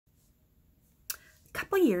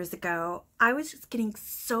couple years ago, I was just getting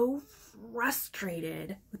so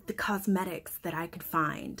frustrated with the cosmetics that I could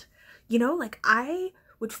find. You know, like I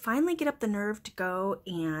would finally get up the nerve to go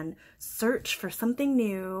and search for something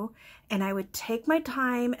new, and I would take my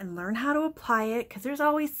time and learn how to apply it, because there's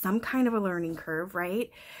always some kind of a learning curve, right?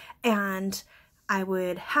 And I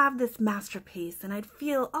would have this masterpiece and I'd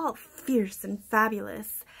feel all fierce and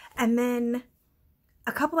fabulous. And then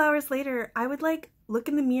a couple hours later, I would like look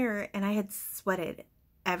in the mirror and I had sweated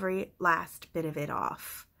every last bit of it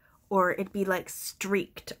off. Or it'd be like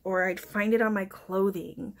streaked, or I'd find it on my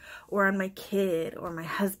clothing or on my kid or my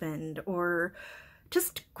husband, or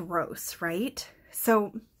just gross, right?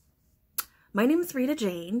 So my name is Rita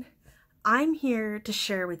Jane. I'm here to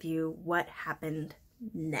share with you what happened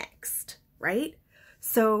next, right?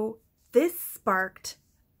 So this sparked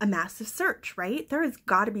a massive search, right? There has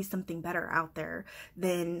got to be something better out there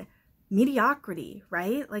than mediocrity,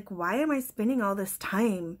 right? Like, why am I spending all this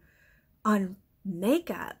time on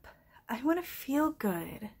makeup? I want to feel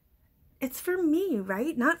good. It's for me,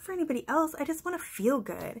 right? Not for anybody else. I just want to feel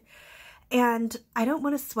good. And I don't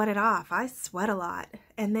want to sweat it off. I sweat a lot.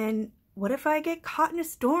 And then what if I get caught in a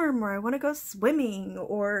storm, or I want to go swimming,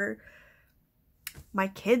 or my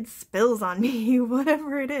kid spills on me,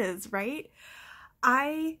 whatever it is, right?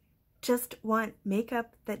 I just want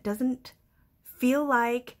makeup that doesn't feel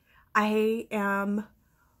like I am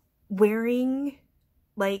wearing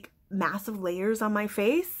like massive layers on my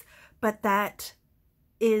face, but that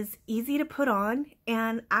is easy to put on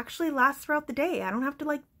and actually lasts throughout the day. I don't have to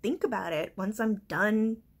like think about it once I'm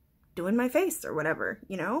done doing my face or whatever,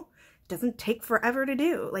 you know? It doesn't take forever to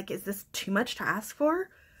do. Like, is this too much to ask for?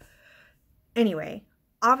 Anyway,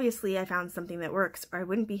 obviously I found something that works, or I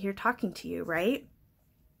wouldn't be here talking to you, right?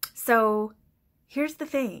 So here's the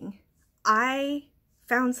thing. I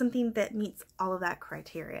found something that meets all of that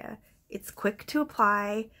criteria. It's quick to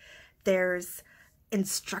apply. There's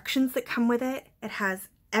instructions that come with it. It has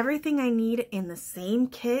everything I need in the same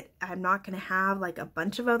kit. I'm not going to have like a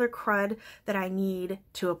bunch of other crud that I need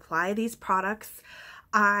to apply these products.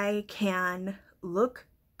 I can look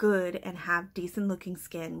good and have decent looking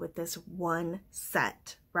skin with this one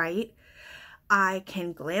set, right? I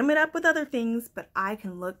can glam it up with other things, but I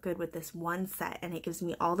can look good with this one set, and it gives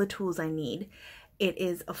me all the tools I need. It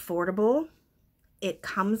is affordable. It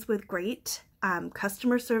comes with great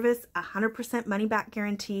customer service, 100% money back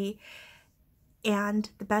guarantee. And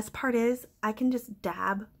the best part is I can just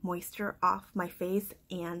dab moisture off my face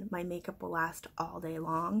and my makeup will last all day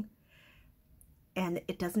long. And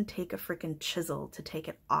it doesn't take a freaking chisel to take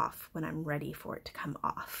it off when I'm ready for it to come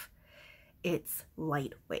off. It's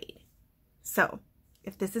lightweight. So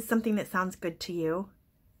if this is something that sounds good to you,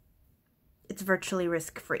 it's virtually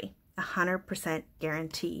risk-free. 100%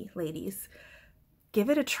 guarantee, ladies. Give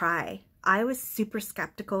it a try. I was super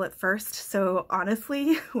skeptical at first, so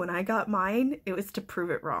honestly, when I got mine, it was to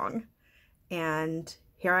prove it wrong. And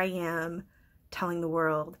here I am telling the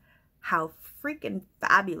world how freaking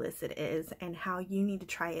fabulous it is and how you need to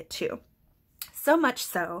try it too. So much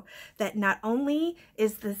so that not only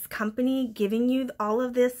is this company giving you all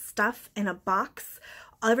of this stuff in a box,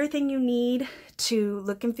 everything you need to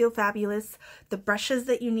look and feel fabulous, the brushes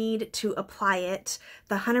that you need to apply it,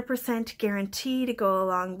 the 100% guarantee to go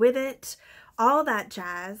along with it, all that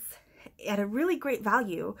jazz at a really great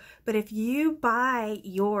value. But if you buy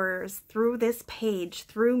yours through this page,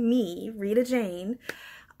 through me, Rita Jane,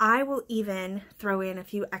 I will even throw in a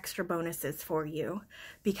few extra bonuses for you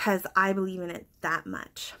because I believe in it that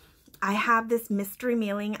much. I have this mystery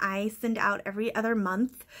mailing I send out every other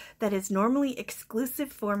month that is normally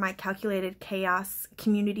exclusive for my Calculated Chaos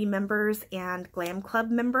community members and Glam Club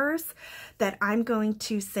members that I'm going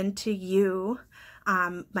to send to you,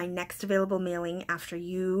 my next available mailing after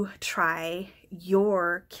you try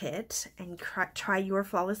your kit and try your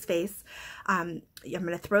flawless face. I'm going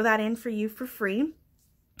to throw that in for you for free.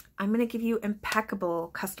 I'm going to give you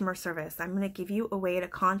impeccable customer service. I'm going to give you a way to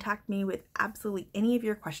contact me with absolutely any of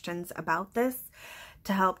your questions about this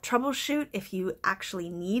to help troubleshoot if you actually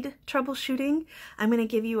need troubleshooting. I'm going to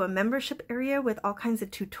give you a membership area with all kinds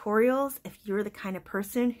of tutorials if you're the kind of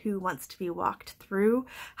person who wants to be walked through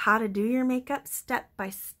how to do your makeup step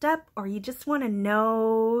by step, or you just want to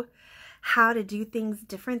know how to do things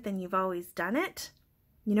different than you've always done it.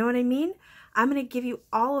 You know what I mean? I'm going to give you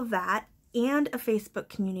all of that, and a Facebook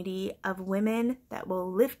community of women that will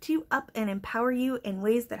lift you up and empower you in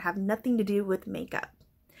ways that have nothing to do with makeup.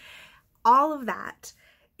 All of that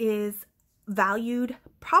is valued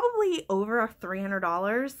probably over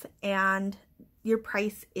 $300, and your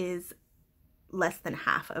price is less than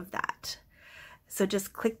half of that. So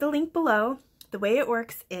just click the link below. the way it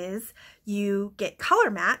works is you get color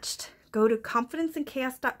matched. Go to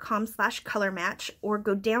confidenceandchaos.com/color match, or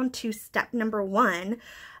go down to step number 1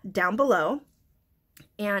 down below,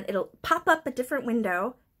 and it'll pop up a different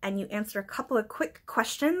window, and you answer a couple of quick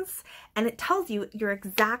questions, and it tells you your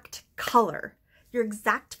exact color, your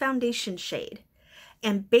exact foundation shade.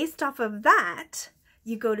 And based off of that,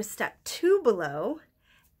 you go to step 2 below,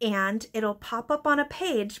 and it'll pop up on a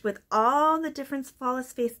page with all the different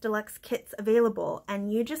Flawless Face Deluxe kits available,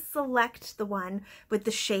 and you just select the one with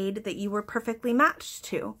the shade that you were perfectly matched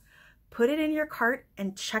to. Put it in your cart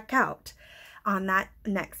and check out on that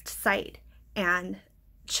next site, and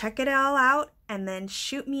check it all out, and then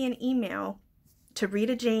shoot me an email to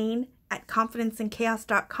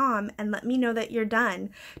ritajane@confidenceandchaos.com and let me know that you're done,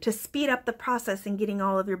 to speed up the process in getting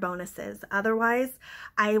all of your bonuses. Otherwise,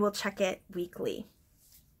 I will check it weekly.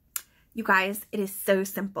 You guys, it is so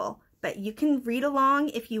simple, but you can read along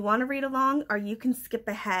if you want to read along, or you can skip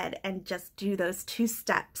ahead and just do those 2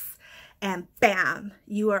 steps, and bam,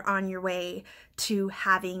 you are on your way to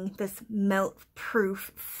having this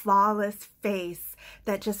melt-proof, flawless face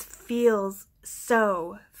that just feels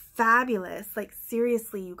so fabulous. Like,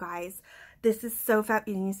 seriously, you guys, this is so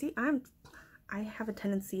fabulous. And you see, I have a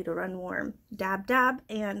tendency to run warm. Dab, dab,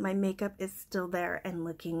 and my makeup is still there and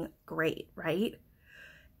looking great, right?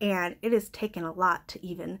 And it has taken a lot to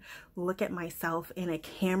even look at myself in a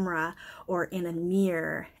camera or in a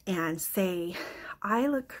mirror and say, I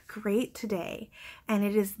look great today. And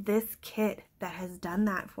it is this kit that has done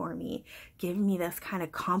that for me, giving me this kind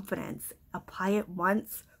of confidence. Apply it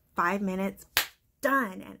once, 5 minutes,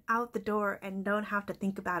 done, and out the door, and don't have to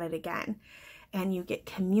think about it again. And you get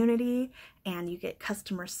community, and you get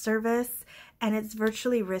customer service, and it's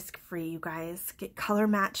virtually risk-free, you guys. Get color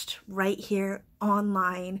matched right here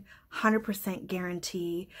online, 100%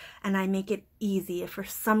 guarantee, and I make it easy. If for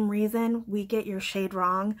some reason we get your shade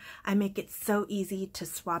wrong, I make it so easy to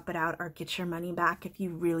swap it out or get your money back if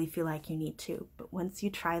you really feel like you need to. But once you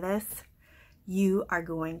try this, you are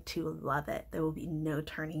going to love it. There will be no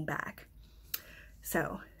turning back.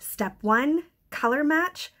 So, step 1, color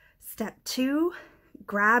match. Step 2,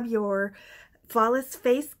 grab your Flawless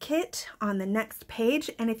Face Kit on the next page,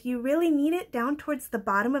 and if you really need it, down towards the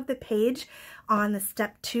bottom of the page on the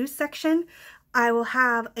step 2 section, I will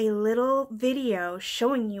have a little video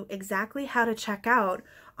showing you exactly how to check out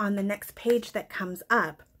on the next page that comes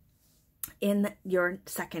up in your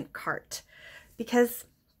second cart, because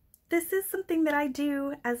this is something that I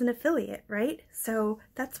do as an affiliate, right? So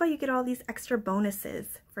that's why you get all these extra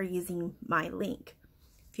bonuses for using my link.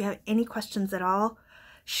 If you have any questions at all,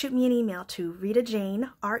 shoot me an email to ritajane,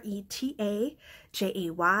 RETAJAYNE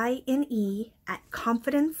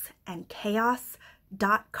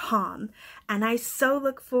 @confidenceandchaos.com. And I so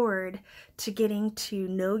look forward to getting to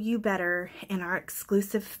know you better in our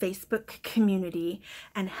exclusive Facebook community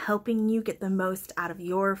and helping you get the most out of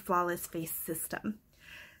your flawless face system.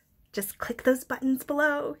 Just click those buttons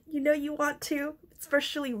below. You know you want to. It's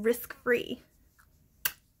virtually risk-free.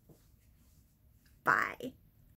 Bye.